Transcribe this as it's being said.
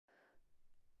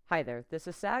Hi there, this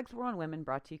is Sags War on Women,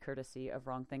 brought to you courtesy of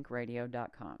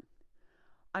WrongThinkRadio.com.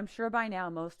 I'm sure by now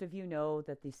most of you know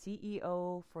that the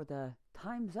CEO for the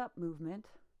Time's Up movement,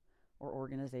 or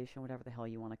organization, whatever the hell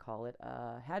you want to call it,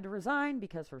 had to resign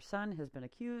because her son has been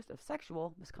accused of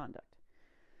sexual misconduct.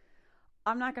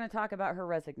 I'm not going to talk about her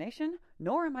resignation,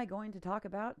 nor am I going to talk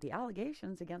about the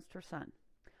allegations against her son.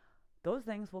 Those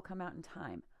things will come out in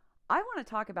time. I want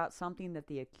to talk about something that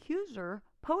the accuser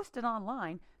posted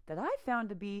online that I found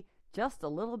to be just a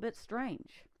little bit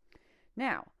strange.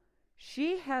 Now,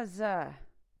 she has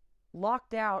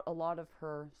locked out a lot of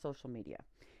her social media.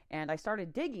 And I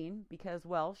started digging because,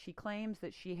 well, she claims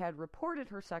that she had reported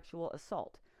her sexual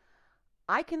assault.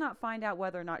 I cannot find out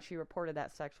whether or not she reported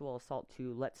that sexual assault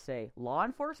to, let's say, law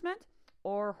enforcement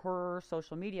or her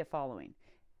social media following.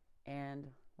 And,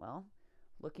 well,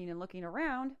 looking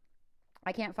around,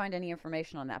 I can't find any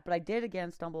information on that. But I did,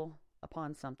 again, stumble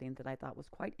upon something that I thought was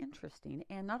quite interesting.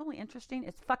 And not only interesting,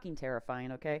 it's fucking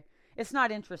terrifying, okay? It's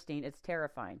not interesting, it's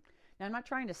terrifying. Now, I'm not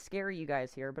trying to scare you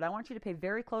guys here, but I want you to pay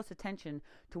very close attention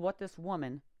to what this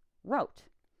woman wrote.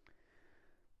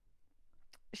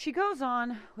 She goes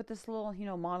on with this little,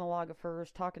 monologue of hers,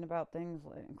 talking about things,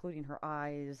 including her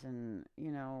eyes and,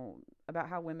 about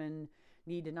how women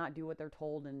need to not do what they're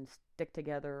told and stick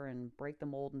together and break the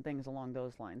mold and things along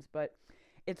those lines. But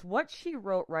it's what she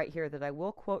wrote right here that I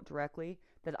will quote directly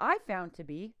that I found to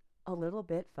be a little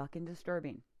bit fucking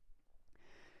disturbing.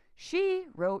 She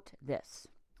wrote this: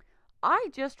 I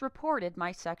just reported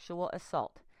my sexual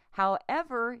assault,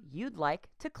 however you'd like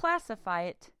to classify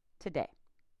it today.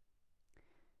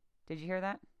 Did you hear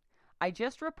that? I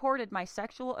just reported my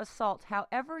sexual assault,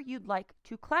 however you'd like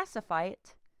to classify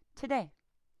it today.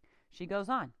 She goes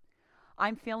on.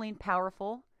 I'm feeling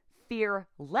powerful,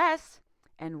 fearless,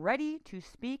 and ready to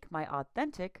speak my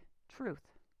authentic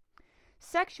truth.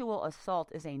 Sexual assault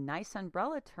is a nice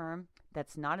umbrella term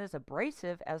that's not as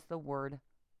abrasive as the word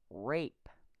rape.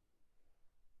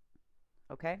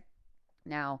 Okay?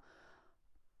 Now,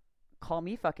 call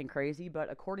me fucking crazy,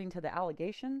 but according to the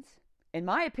allegations, in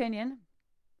my opinion,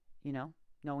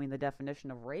 knowing the definition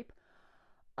of rape,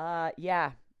 that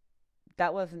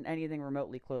wasn't anything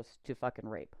remotely close to fucking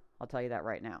rape. I'll tell you that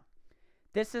right now.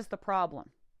 This is the problem.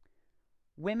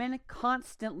 Women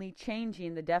constantly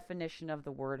changing the definition of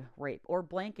the word rape or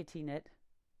blanketing it,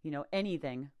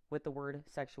 anything with the word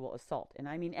sexual assault. And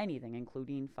I mean anything,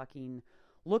 including fucking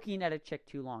looking at a chick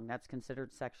too long. That's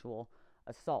considered sexual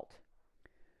assault.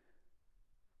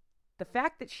 The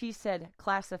fact that she said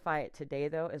classify it today,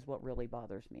 though, is what really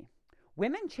bothers me.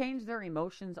 Women change their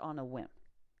emotions on a whim,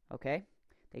 okay?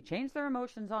 They change their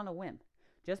emotions on a whim.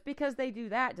 Just because they do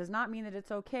that does not mean that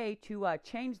it's okay to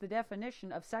change the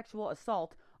definition of sexual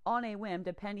assault on a whim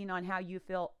depending on how you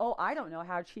feel. Oh, I don't know.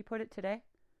 How did she put it today?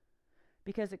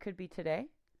 Because it could be today.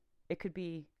 It could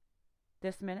be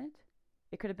this minute.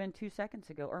 It could have been 2 seconds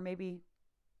ago, or maybe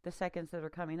the seconds that are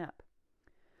coming up.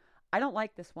 I don't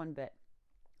like this one bit.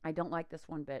 I don't like this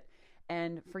one bit.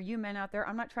 And for you men out there,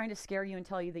 I'm not trying to scare you and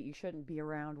tell you that you shouldn't be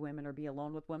around women or be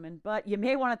alone with women, but you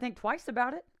may want to think twice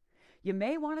about it. You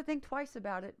may want to think twice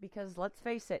about it because, let's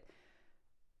face it,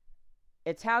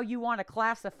 it's how you want to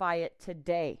classify it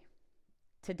today.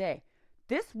 Today.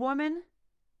 This woman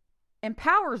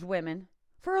empowers women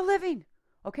for a living.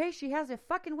 Okay? She has a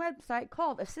fucking website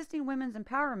called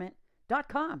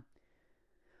assistingwomen'sempowerment.com.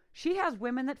 She has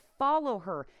women that follow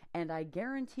her, and I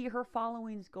guarantee her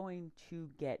following is going to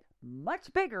get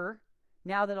much bigger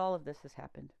now that all of this has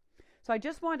happened. So I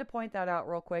just wanted to point that out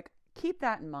real quick. Keep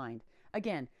that in mind.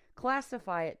 Again,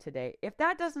 classify it today. If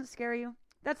that doesn't scare you,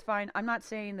 that's fine. I'm not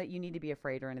saying that you need to be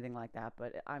afraid or anything like that,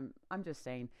 but I'm just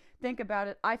saying, think about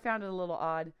it. I found it a little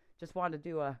odd. Just wanted to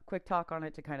do a quick talk on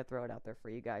it to kind of throw it out there for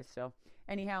you guys. So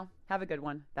anyhow, have a good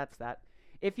one. That's that.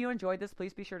 If you enjoyed this,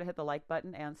 please be sure to hit the like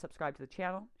button and subscribe to the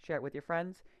channel. Share it with your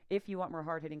friends. If you want more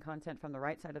hard-hitting content from the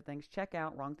right side of things, check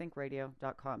out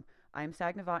WrongThinkRadio.com. I am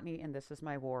Sag Novotny, and this is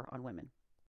my war on women.